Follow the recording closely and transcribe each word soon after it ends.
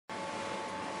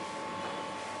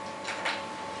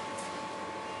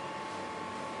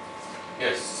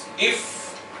Yes.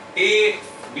 If A,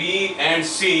 B and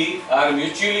C are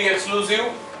mutually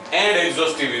exclusive and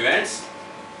exhaustive events,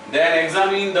 then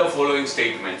examine the following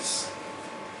statements.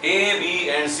 A, B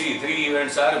and C, three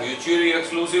events are mutually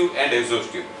exclusive and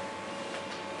exhaustive.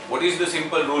 What is the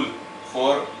simple rule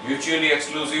for mutually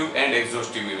exclusive and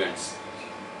exhaustive events?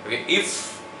 Okay.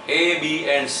 If A, B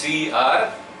and C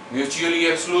are mutually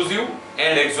exclusive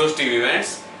and exhaustive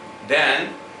events,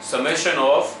 then summation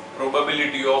of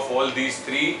probability of all these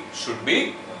three should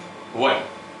be 1.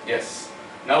 Yes.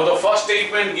 Now the first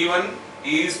statement given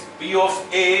is P of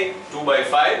A 2 by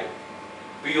 5,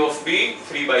 P of B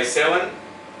 3 by 7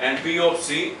 and P of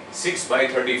C 6 by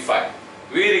 35.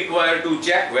 We require to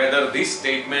check whether this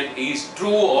statement is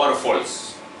true or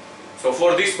false. So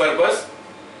for this purpose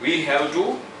we have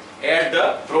to add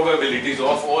the probabilities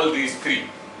of all these three.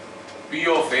 P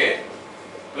of A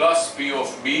plus P of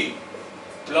B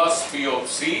plus P of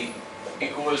C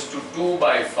equals to 2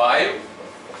 by 5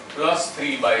 plus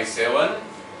 3 by 7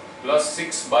 plus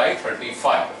 6 by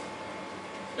 35.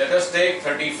 Let us take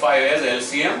 35 as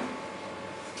LCM.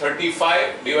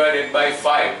 35 divided by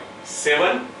 5,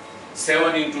 7.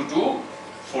 7 into 2,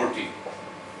 40.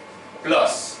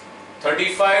 Plus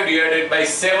 35 divided by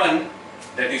 7,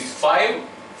 that is 5.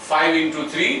 5 into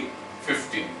 3,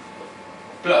 15.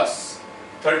 Plus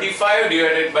 35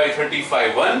 divided by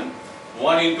 35, 1.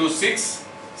 1 into 6,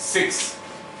 6.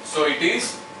 So it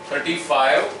is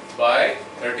 35 by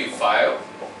 35.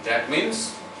 That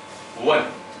means 1.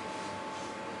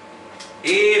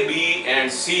 A, B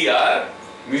and C are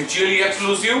mutually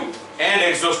exclusive and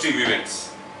exhaustive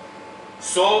events.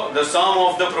 So the sum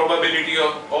of the probability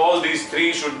of all these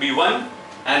three should be 1,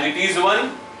 and it is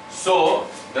 1. So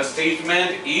the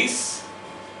statement is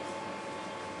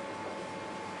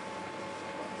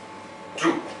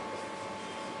true.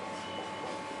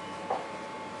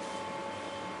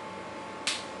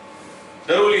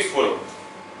 The rule is followed.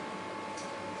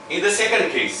 In the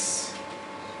second case,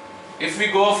 if we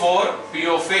go for P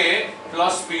of A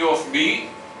plus P of B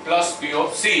plus P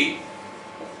of C,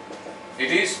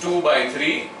 it is 2 by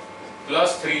 3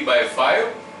 plus 3 by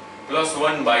 5 plus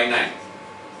 1 by 9.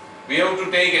 We have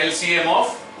to take LCM of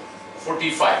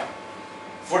 45.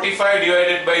 45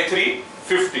 divided by 3,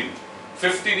 15.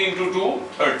 15 into 2,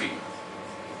 30.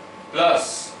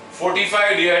 Plus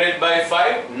 45 divided by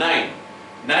 5, 9.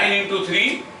 9 into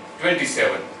 3,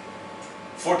 27.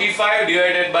 45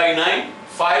 divided by 9,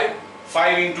 5.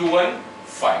 5 into 1,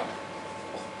 5.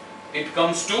 It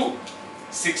comes to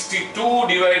 62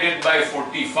 divided by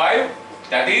 45,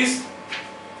 that is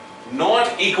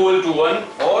not equal to 1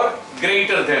 or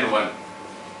greater than 1.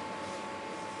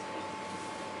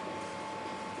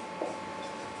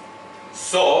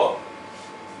 So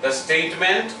the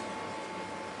statement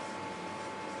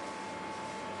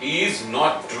is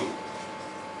not true.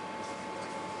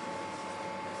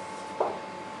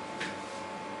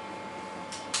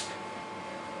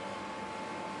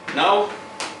 Now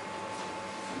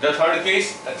the third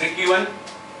case, a tricky one.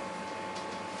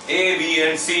 A, B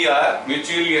and C are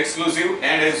mutually exclusive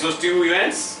and exhaustive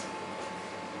events.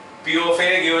 P of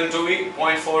A given to be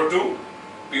 0.42,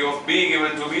 P of B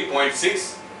given to be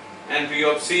 0.6 and P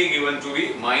of C given to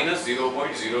be minus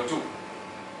 0.02.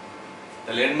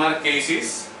 The landmark case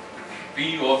is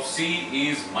P of C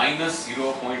is minus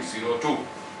 0.02.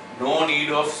 No need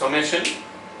of summation.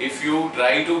 If you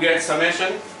try to get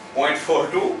summation,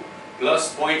 0.42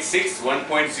 plus 0.6,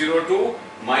 1.02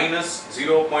 minus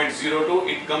 0.02,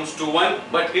 it comes to 1,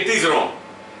 but it is wrong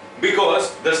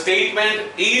because the statement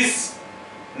is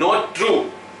not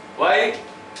true. Why?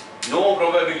 No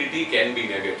probability can be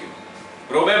negative.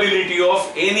 Probability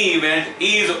of any event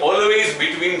is always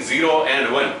between 0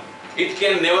 and 1. It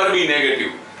can never be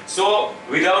negative. So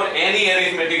without any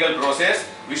arithmetical process,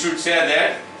 we should say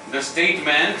that the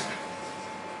statement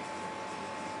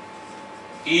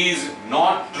is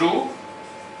not true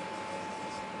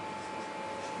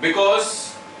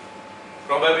because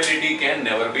probability can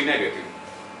never be negative.